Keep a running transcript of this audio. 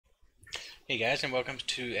Hey guys, and welcome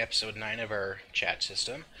to episode 9 of our chat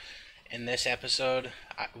system. In this episode,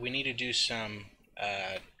 we need to do some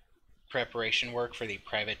preparation work for the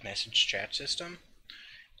private message chat system.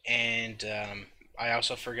 And I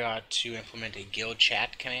also forgot to implement a guild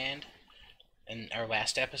chat command in our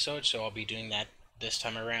last episode, so I'll be doing that this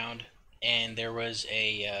time around. And there was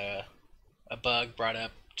a bug brought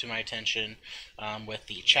up to my attention with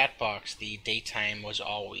the chat box. The datetime was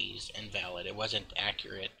always invalid. It wasn't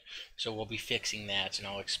accurate. So we'll be fixing that, and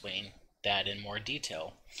I'll explain that in more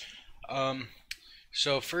detail.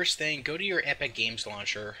 So first thing, go to your Epic Games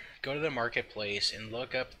launcher, go to the marketplace, and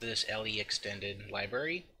look up this LE extended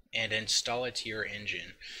library and install it to your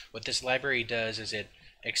engine. What this library does is it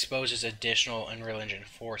exposes additional Unreal Engine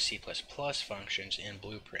 4 C++ functions in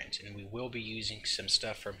Blueprint, and we will be using some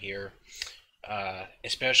stuff from here,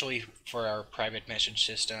 especially for our private message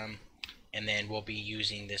system, and then we'll be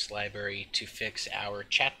using this library to fix our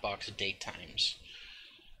chat box date times.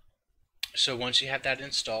 So once you have that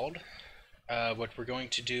installed, what we're going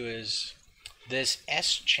to do is this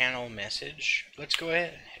S channel message, let's go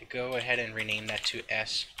ahead and rename that to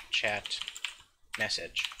S chat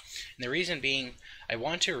message. And the reason being, I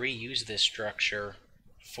want to reuse this structure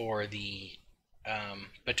for the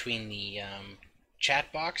between the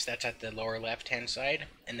chat box that's at the lower left hand side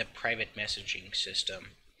and the private messaging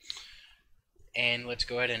system. And let's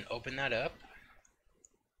go ahead and open that up.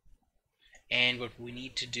 And what we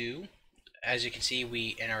need to do, as you can see,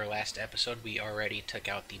 in our last episode we already took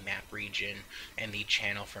out the map region and the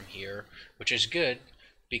channel from here, which is good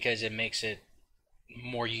because it makes it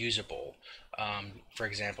more usable. For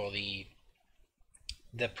example, the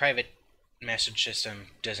private message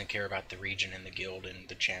system doesn't care about the region and the guild and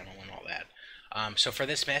the channel and all that. So for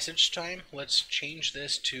this message time, let's change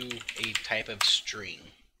this to a type of string.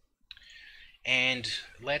 And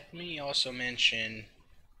let me also mention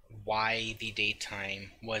why the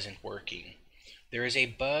datetime wasn't working. There is a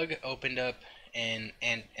bug opened up in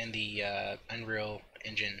the Unreal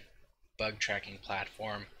Engine bug tracking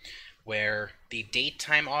platform where the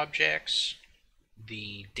datetime objects,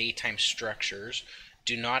 the datetime structures,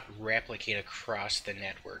 do not replicate across the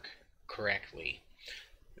network correctly.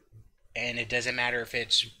 And it doesn't matter if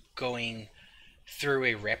it's going through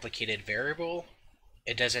a replicated variable.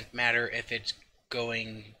 It doesn't matter if it's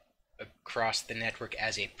going across the network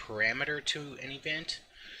as a parameter to an event,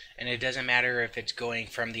 and it doesn't matter if it's going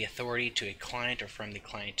from the authority to a client or from the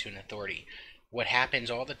client to an authority. What happens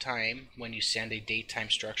all the time when you send a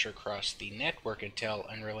datetime structure across the network until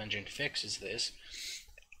Unreal Engine fixes this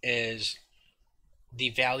is the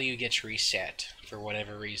value gets reset for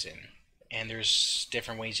whatever reason. And there's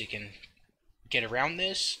different ways you can get around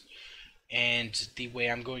this. And the way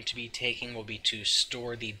I'm going to be taking will be to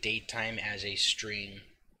store the datetime as a string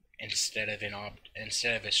instead of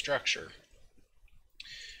a structure.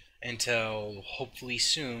 Until hopefully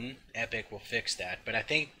soon, Epic will fix that. But I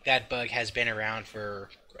think that bug has been around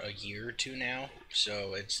for a year or two now,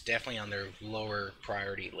 so it's definitely on their lower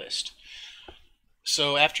priority list.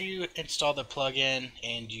 So after you install the plugin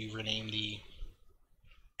and you rename the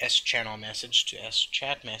S channel message to S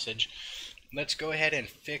chat message, let's go ahead and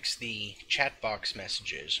fix the chat box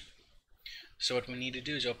messages. So what we need to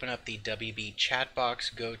do is open up the WB chat box,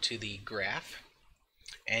 go to the graph,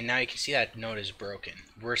 and now you can see that node is broken.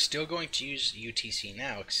 We're still going to use UTC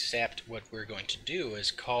now, except what we're going to do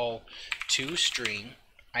is call toString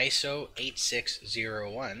ISO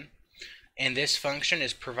 8601, and this function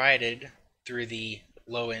is provided through the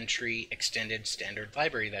low entry extended standard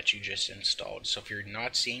library that you just installed. So if you're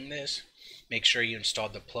not seeing this, make sure you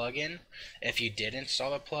installed the plugin. If you did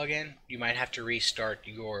install the plugin, you might have to restart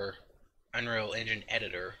your Unreal Engine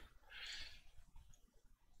editor.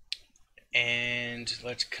 And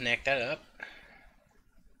let's connect that up.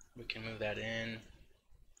 We can move that in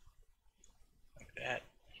like that.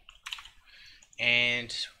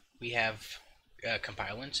 And we have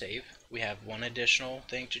compile and save. We have one additional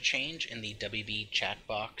thing to change in the WB chat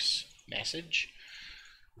box message.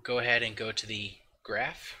 Go ahead and go to the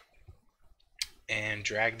graph and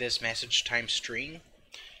drag this message time string.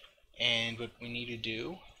 And what we need to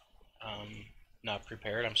do, not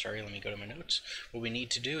prepared, I'm sorry, let me go to my notes. What we need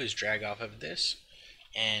to do is drag off of this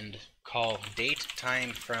and call date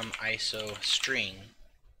time from ISO string.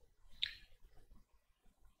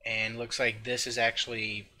 And looks like this is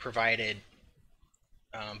actually provided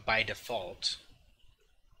by default.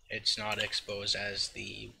 It's not exposed as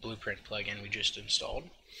the Blueprint plugin we just installed.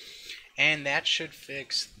 And that should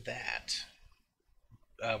fix that.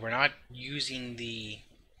 We're not using the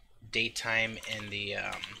datetime in the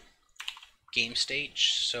game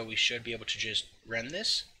stage, so we should be able to just run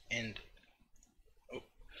this and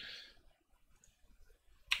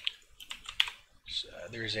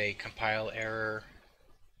there's a compile error,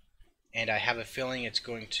 and I have a feeling it's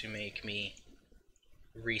going to make me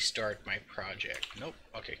restart my project. Nope.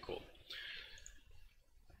 Okay, cool.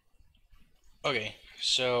 Okay,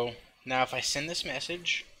 so now if I send this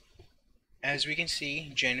message, as we can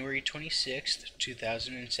see, January 26th,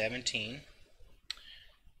 2017,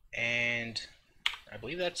 and I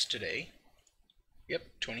believe that's today. Yep,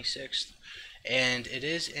 26th. And it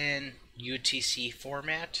is in UTC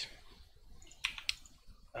format,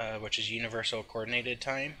 which is Universal Coordinated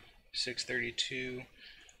Time, 6:32,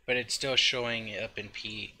 but it's still showing up in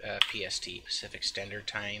PST, Pacific Standard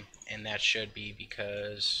Time, and that should be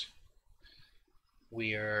because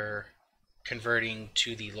we are converting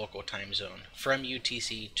to the local time zone, from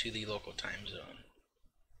UTC to the local time zone.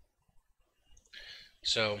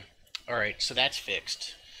 So, alright, so that's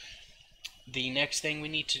fixed. The next thing we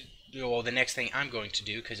need to do, well, the next thing I'm going to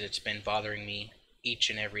do, because it's been bothering me each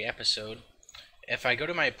and every episode, if I go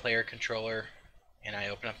to my player controller and I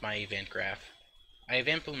open up my event graph, I have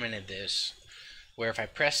implemented this where if I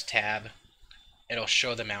press tab, it'll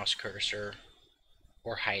show the mouse cursor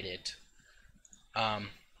or hide it.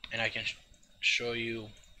 And I can show you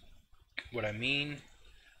what I mean.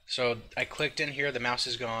 So I clicked in here, the mouse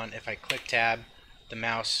is gone. If I click tab, the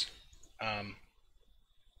mouse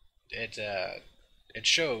it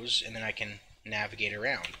shows, and then I can navigate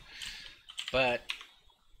around. But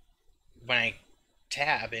when I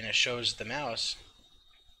tab and it shows the mouse,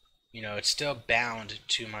 you know, it's still bound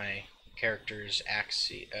to my character's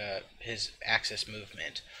his axis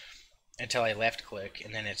movement until I left click,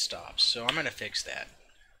 and then it stops. So I'm going to fix that.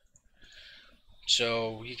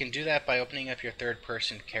 So you can do that by opening up your third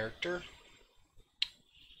person character,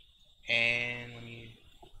 and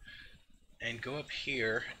go up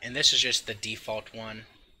here, and this is just the default one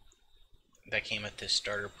that came with this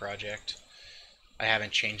starter project. I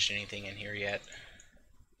haven't changed anything in here yet.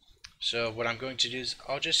 So what I'm going to do is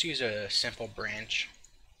I'll just use a simple branch,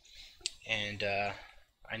 and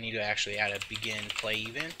I need to actually add a begin play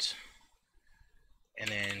event, and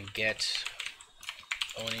then get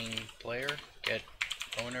owning player, get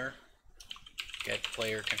owner, get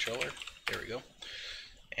player controller. There we go.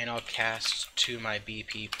 And I'll cast to my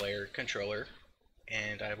BP player controller,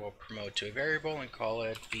 and I will promote to a variable and call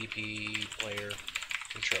it BP player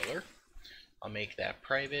controller. I'll make that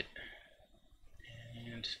private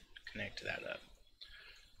and connect that up.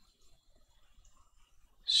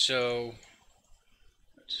 So,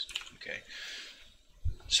 okay.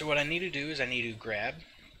 So what I need to do is I need to grab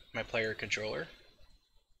my player controller,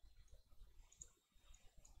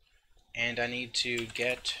 and I need to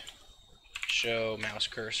get show mouse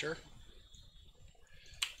cursor,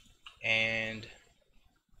 and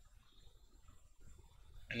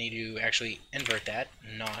I need to actually invert that,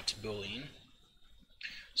 not Boolean.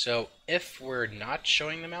 So if we're not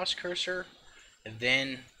showing the mouse cursor,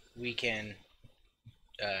 then we can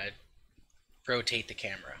rotate the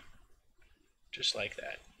camera, just like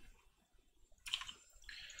that.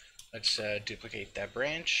 Let's duplicate that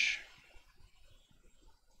branch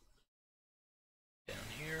down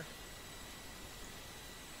here.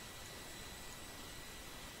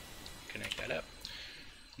 Connect that up.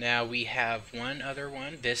 Now we have one other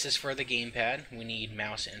one. This is for the gamepad. We need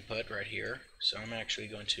mouse input right here. So I'm actually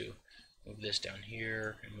going to move this down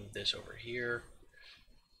here and move this over here.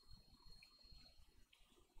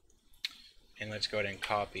 And let's go ahead and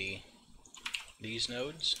copy these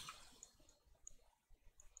nodes.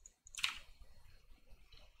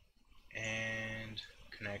 And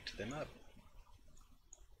connect them up.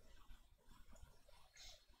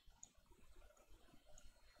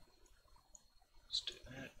 Let's do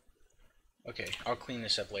that. Okay, I'll clean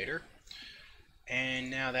this up later.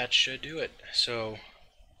 And now that should do it. So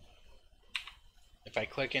if I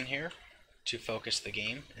click in here to focus the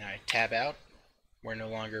game and I tab out, we're no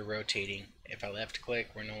longer rotating. If I left click,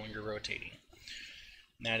 we're no longer rotating.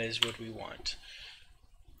 And that is what we want.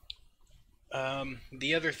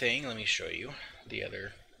 The other thing, let me show you the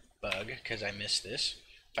other bug, because I missed this.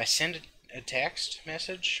 If I send a text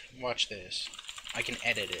message, watch this. I can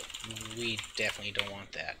edit it. We definitely don't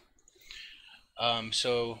want that.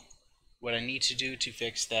 So what I need to do to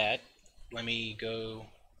fix that, let me go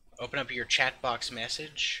open up your chat box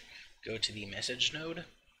message, go to the message node,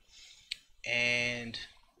 and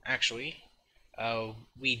actually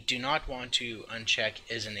we do not want to uncheck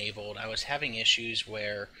is enabled. I was having issues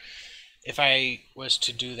where if I was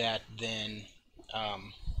to do that, then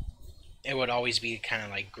it would always be kind of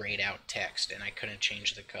like grayed out text, and I couldn't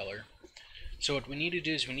change the color. So what we need to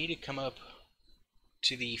do is we need to come up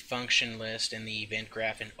to the function list in the event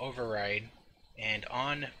graph and override, and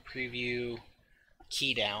on preview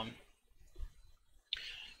key down,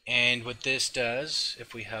 And what this does,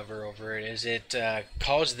 if we hover over it, is it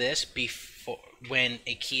calls this before when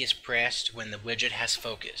a key is pressed when the widget has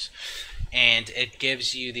focus, and it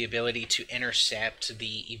gives you the ability to intercept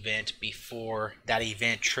the event before that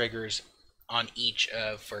event triggers on each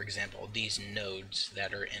of, for example, these nodes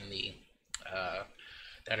that are in the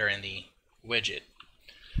widget.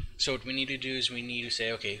 So what we need to do is we need to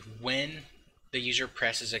say, okay, when the user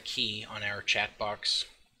presses a key on our chat box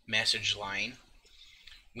message line,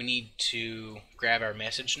 we need to grab our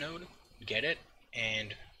message node, get it,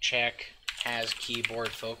 and check has keyboard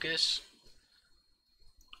focus.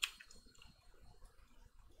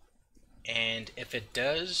 And if it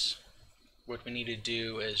does, what we need to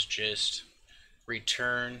do is just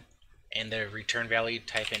return, and the return value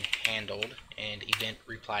type in handled and event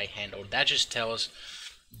reply handled. That just tells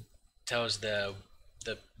the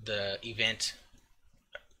event,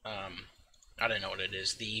 I don't know what it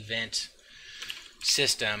is, the event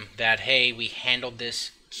system that, hey, we handled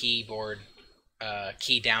this keyboard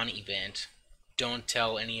key down event. Don't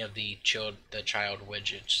tell any of the child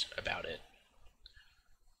widgets about it.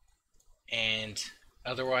 And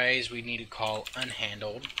otherwise we need to call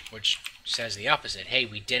unhandled, which says the opposite. Hey,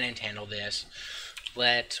 we didn't handle this.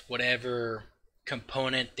 Let whatever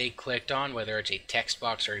component they clicked on, whether it's a text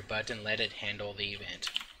box or a button, let it handle the event.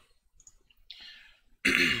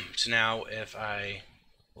 So now if I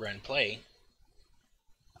run play,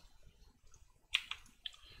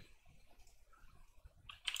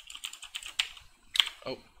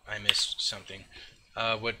 oh, I missed something.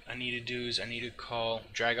 What I need to do is I need to call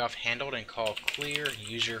drag off handled and call clear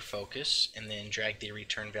user focus, and then drag the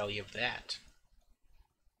return value of that.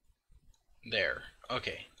 There.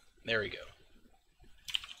 Okay. There we go.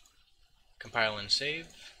 Compile and save.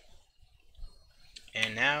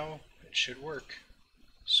 And now it should work.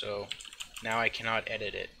 So now I cannot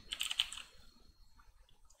edit it.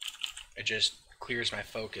 It just clears my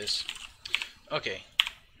focus. Okay.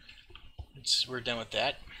 We're done with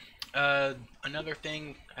that. Another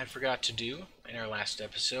thing I forgot to do in our last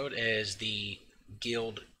episode is the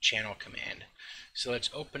guild channel command. So let's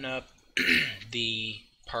open up the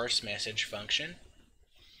parse message function,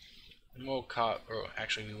 and we'll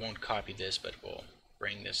actually we won't copy this, but we'll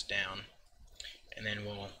bring this down, and then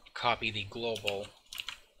we'll copy the global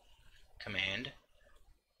command,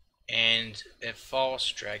 and if false,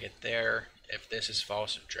 drag it there. If this is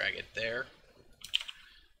false, drag it there.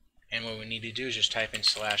 And what we need to do is just type in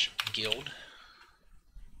 /guild,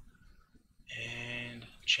 and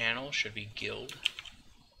channel should be guild.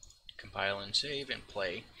 Compile and save and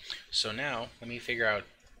play. So now let me figure out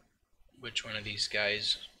which one of these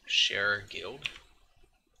guys share a guild.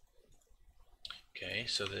 Okay,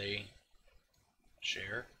 so they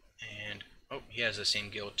share, and oh, he has the same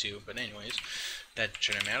guild too, but anyways, that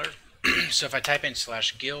shouldn't matter. So if I type in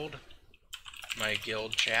 /guild, my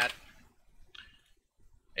guild chat,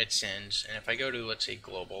 it sends, and if I go to, let's say,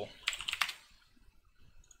 global,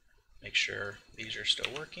 make sure these are still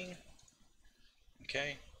working.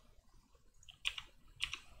 Okay.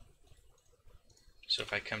 So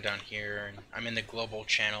if I come down here, and I'm in the global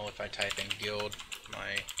channel, if I type in guild,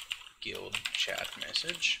 my guild chat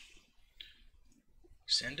message,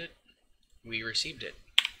 send it, we received it.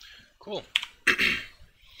 Cool.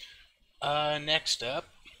 Next up,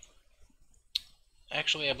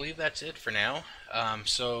 actually, I believe that's it for now.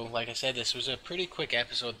 So, like I said, this was a pretty quick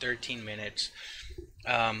episode, 13 minutes.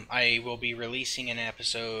 I will be releasing an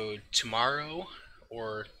episode tomorrow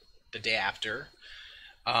or the day after,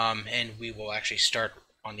 and we will actually start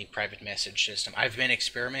on the private message system. I've been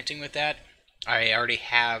experimenting with that. I already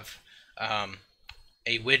have a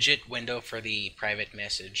widget window for the private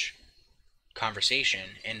message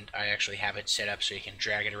conversation, and I actually have it set up so you can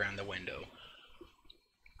drag it around the window.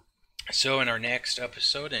 So in our next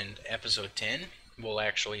episode, in episode 10, we'll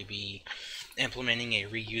actually be implementing a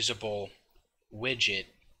reusable widget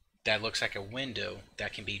that looks like a window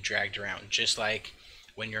that can be dragged around, just like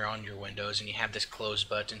when you're on your Windows and you have this close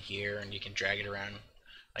button here and you can drag it around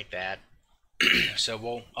like that.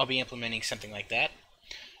 So I'll be implementing something like that.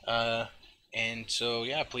 And so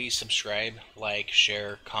yeah, please subscribe, like,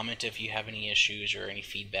 share, comment if you have any issues or any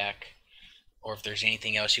feedback, or if there's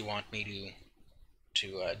anything else you want me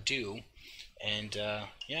to do. And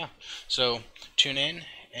yeah, so tune in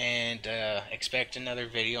and expect another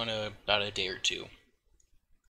video in about a day or two.